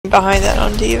behind that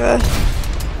on Diva.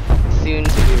 Soon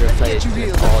to be replaced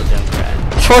with all Junkrat.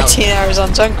 14 hours on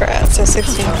Junkrat, so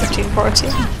 16, 15,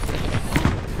 14.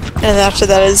 And after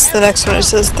that is, the next one it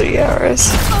says 3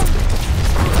 hours.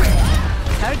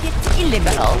 Target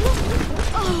eliminated.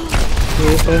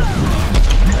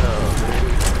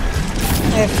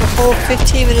 I have a whole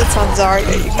 15 minutes on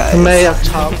Zarya, you guys. May up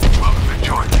top.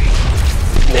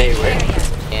 May where?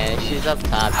 Yeah, she's up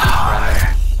top, she's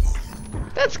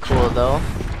running. That's cool though.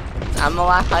 I'm a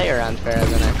lot higher on Pharah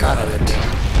than I thought I would be.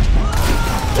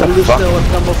 The Lucio was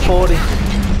number 40.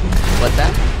 What's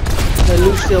that? The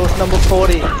Lucio was number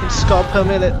 40. Score per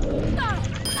minute.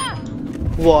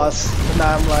 Was.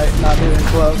 Now I'm like not even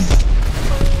close.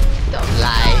 Don't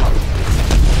lie.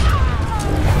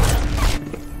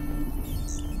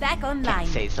 Back online.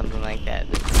 Say something like that.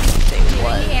 Say it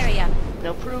was. Area.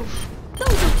 No proof. 动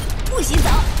作不洗澡。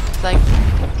 It's like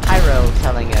Pyro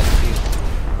telling us he's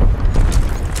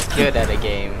good at a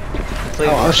game. Oh,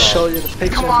 I'll show you the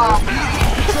picture.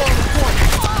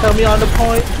 Tell me on the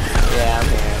point. Yeah, I'm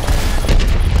here.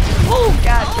 Oh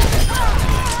god!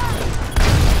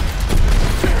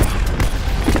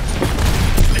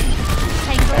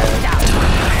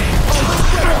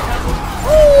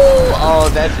 Oh,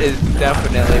 that is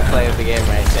definitely play of the game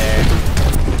right there.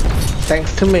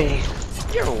 Thanks to me.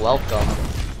 You're welcome.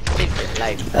 Saved your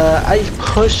life. I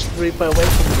pushed Reaper away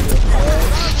from you.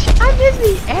 I'm in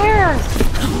the air!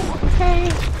 Okay.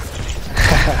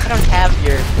 I don't have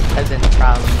your present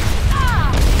problems.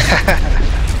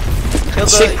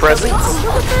 Sick presents?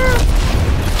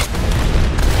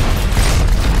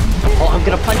 Oh, I'm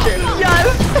gonna punch her! Yes!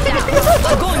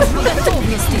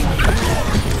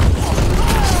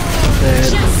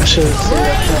 I should have seen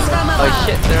that. Oh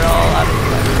shit, they're all out of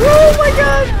play. Oh my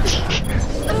god!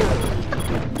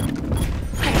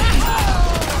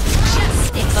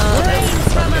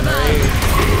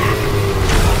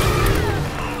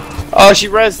 Oh, she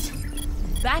rezzed.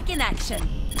 Back in action.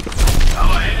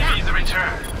 Our enemies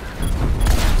return.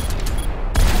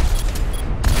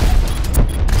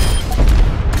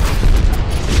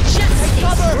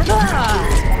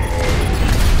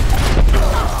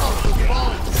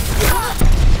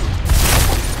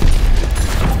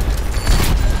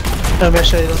 No, make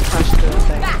sure you don't touch the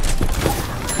thing.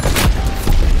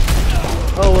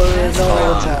 Oh, well,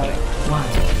 no time.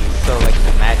 So like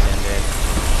imagine it.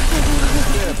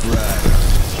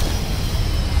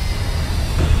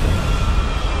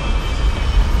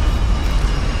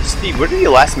 Steve, what did the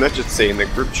last message say in the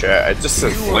group chat? It just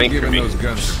says blank for me.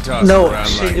 No,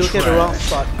 shit, you get the wrong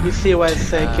spot. You see where it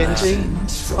say Genji?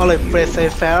 Or like press say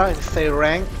Pharah and say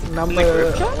rank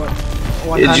number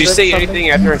 100. Did you say something? anything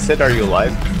after I said, "Are you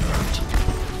alive"?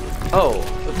 Oh,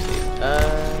 oopsie.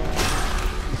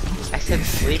 I said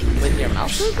sleep with your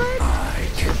mouth guard?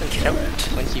 Doesn't choke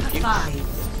when she pukes.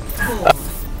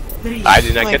 I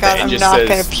did not Oh my get god, that. It I'm just not says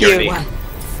gonna your puke. name.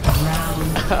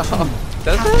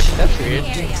 Does it? That's weird.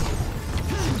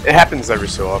 It happens every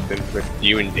so often with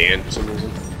you and Dan for some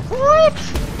reason. What?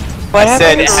 What I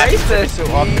said it happens? happens every so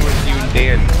often with you and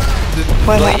Dan.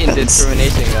 What Blatant happens?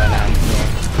 discrimination going on.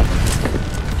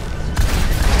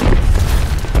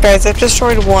 Guys, I've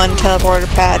destroyed one teleporter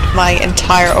pad my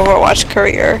entire Overwatch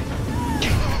career.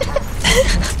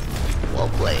 Well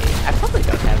played. I probably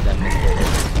don't have that many.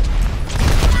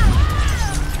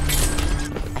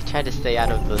 I try to stay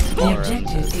out of the small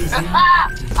rooms. I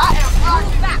have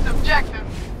locked this objective.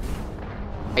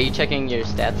 Are you checking your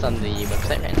stats on the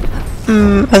website right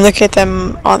now? I look at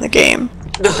them on the game.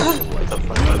 What the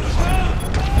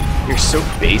fuck? You're so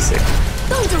basic.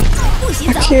 动作不洗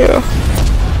澡。 Thank you.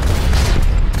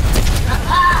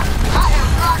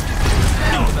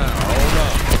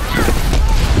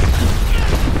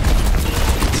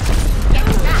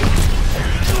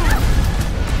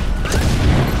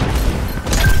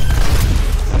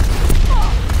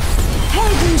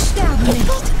 Helden sterben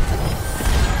nicht.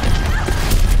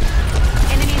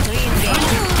 Enemies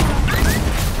re-engaging.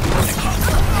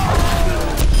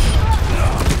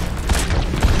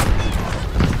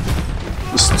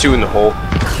 There's two in the hole.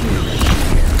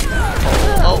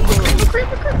 Oh,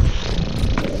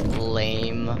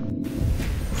 lame.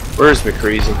 Where's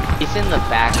McCreasy? He's in the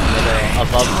back middle,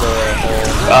 above the hole.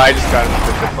 I just got him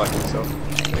to deflect himself.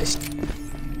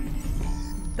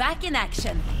 Back in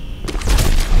action.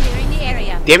 Clearing the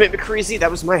area. Damn it, McCreasy,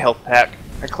 that was my health pack.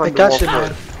 I I climbed got the you, wall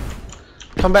man. for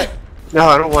it. Come back. No,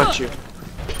 I don't want you.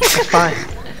 It's fine.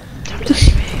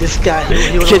 This guy,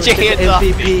 he was Get your the hands off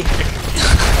MVP.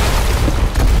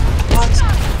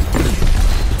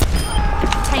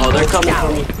 Oh, they're coming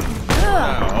for me.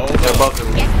 They're above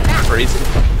me. Crazy.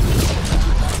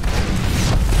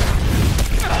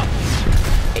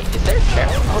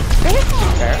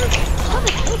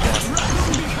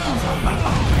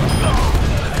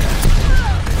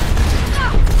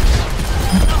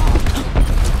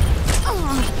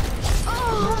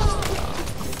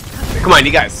 Come on,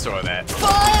 you guys saw that.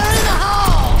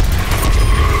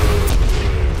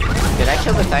 Did I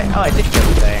kill the Titan? Oh, I did kill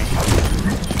the Titan.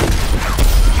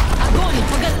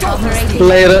 Operating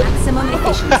Later. maximum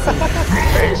efficiency.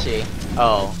 Where is she?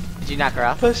 Oh, did you knock her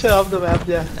off? Push her off the map,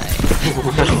 yeah.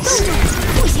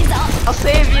 I'll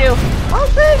save you! I'll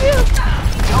save you!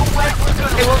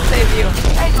 It won't save you.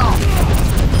 Hang on.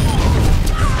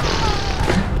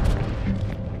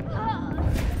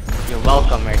 You're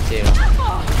welcome, her too.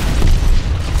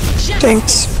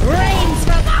 Thanks.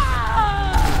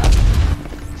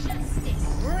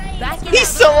 He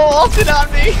solo ulted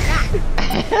on me!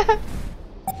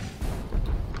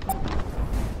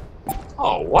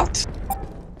 Oh, what?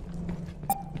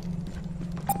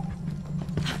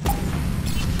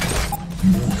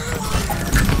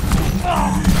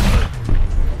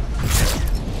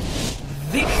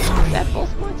 That full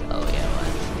sports? Oh yeah,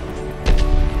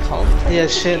 what? Yeah,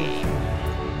 Shin.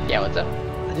 Yeah, what's up?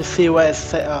 You see where it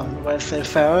say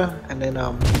Pharah, and then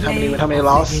how many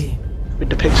lost with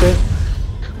the picture?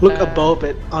 Look above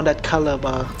it on that color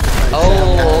bar.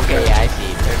 Oh, okay, yeah, I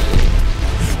see. 38.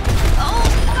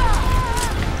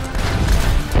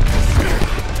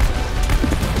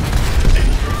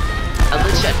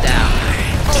 Outlet shut down.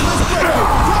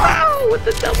 Wow, with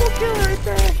the double kill right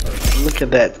there. Look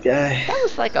at that guy. That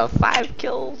was like a 5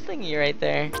 kill thingy right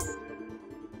there.